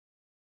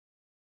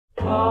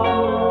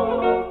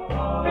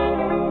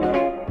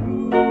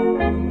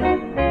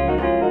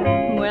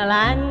Well,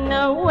 I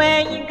know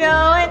where you're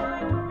going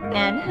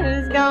and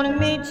who's gonna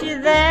meet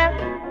you there.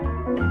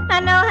 I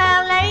know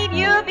how late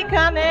you'll be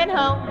coming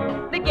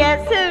home, but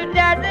guess who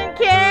doesn't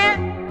care?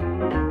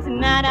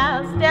 Tonight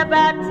I'll step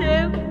out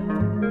too,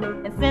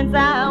 and since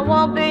I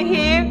won't be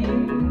here,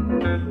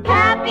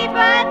 happy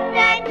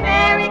birthday,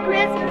 Merry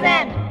Christmas,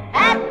 and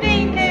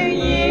Happy New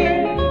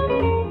Year.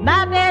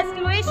 My best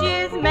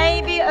wishes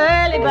may be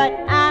early, but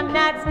I'm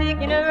not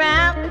sticking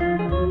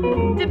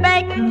around to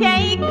bake a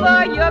cake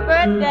for your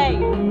birthday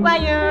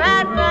while you're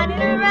out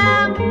running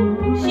around.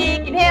 She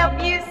can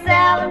help you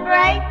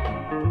celebrate,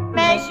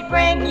 may she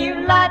bring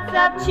you lots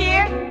of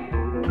cheer.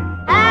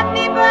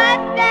 Happy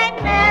birthday,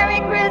 Merry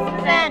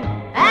Christmas, and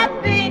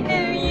Happy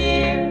New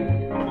Year.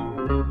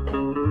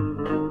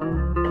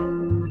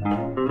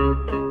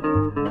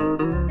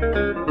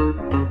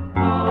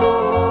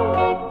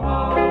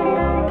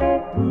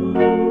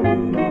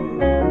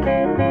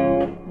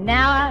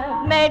 Now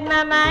I've made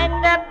my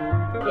mind up,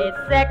 it's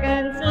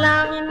seconds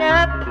long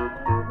enough.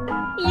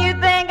 You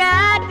think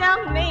I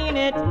don't mean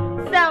it,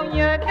 so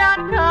you're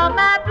gonna call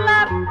my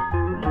bluff.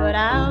 But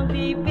I'll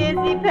be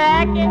busy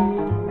packing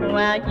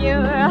while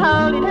you're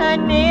holding her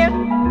near.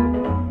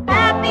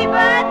 Happy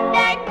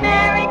birthday,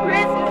 Merry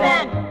Christmas,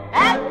 and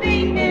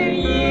Happy New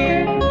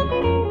Year.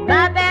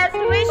 My best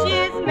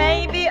wishes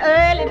may be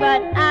early,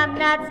 but I'm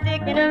not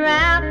sticking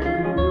around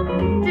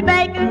to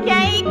bake a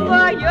cake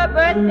for your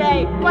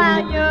birthday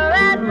while you're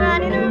out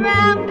running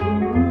around.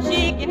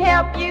 She can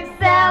help you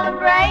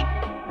celebrate,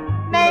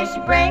 may she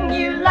bring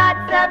you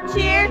lots of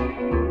cheer.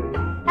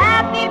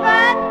 Happy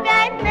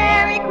birthday,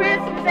 Merry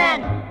Christmas,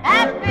 and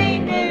Happy